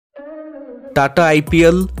Tata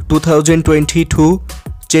IPL 2022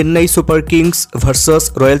 Chennai Super Kings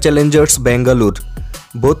vs Royal Challengers Bangalore.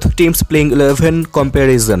 Both teams playing 11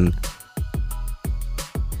 comparison.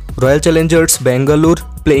 Royal Challengers Bangalore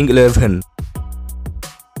playing 11.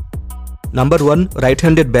 Number 1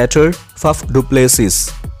 right-handed batter Fuf du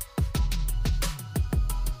Flessis.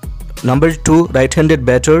 Number 2 right-handed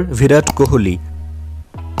batter Virat Kohli.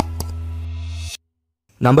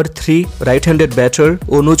 Number 3 right-handed batter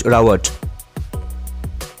Anuj Rawat.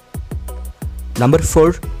 Number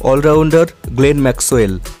 4 all-rounder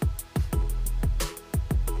Maxwell.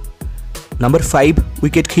 Number 5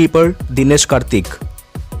 wicket-keeper Dinesh Karthik.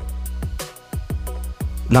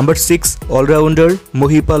 Number 6 all-rounder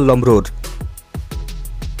Mahipal Lomror.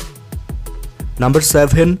 Number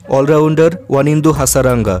 7 all-rounder Wanindu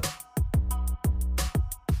Hasaranga.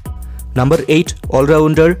 Number 8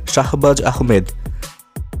 all-rounder Shahbaz Ahmed.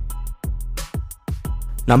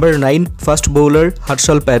 Number 9 fast bowler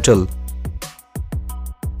Harshal Patel.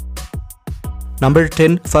 Number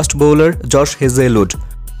 10 fast bowler Hazelwood.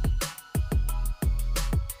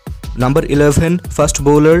 Number 11 fast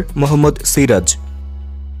bowler Mohammad Siraj.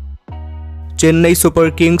 Chennai Super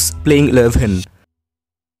Kings playing 11.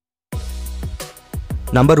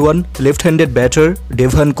 Number 1 left-handed batter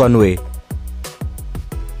Devon Conway.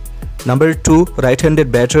 Number 2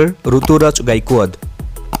 right-handed batter Ruturaj Gaikwad.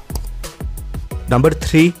 Number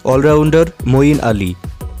 3 all-rounder Moeen Ali.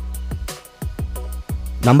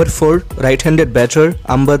 Number 4 right-handed batter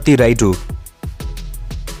Ambati Rayudu.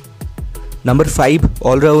 Number 5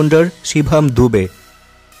 all-rounder Shivam Dube.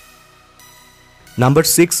 Number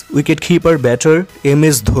 6 wicket-keeper batter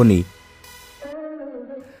MS Dhoni.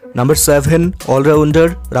 Number 7 all-rounder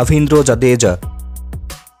Ravindra Jadeja.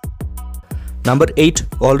 Number 8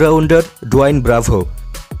 all-rounder Dwayne Bravo.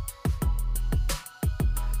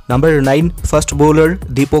 Number 9 fast bowler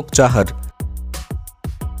Deepak Chahar.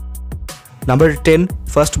 Number 10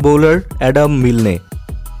 fast bowler Milne.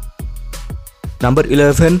 Number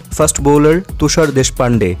 11 fast bowler Tushar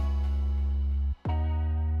Deshpande.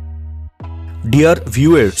 Dear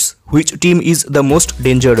viewers, which team is the most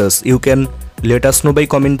dangerous? You can let us know by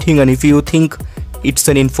commenting, and if you think it's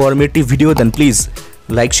an informative video, then please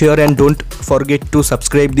like, share and don't forget to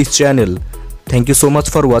subscribe this channel. Thank you so much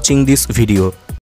for watching this video.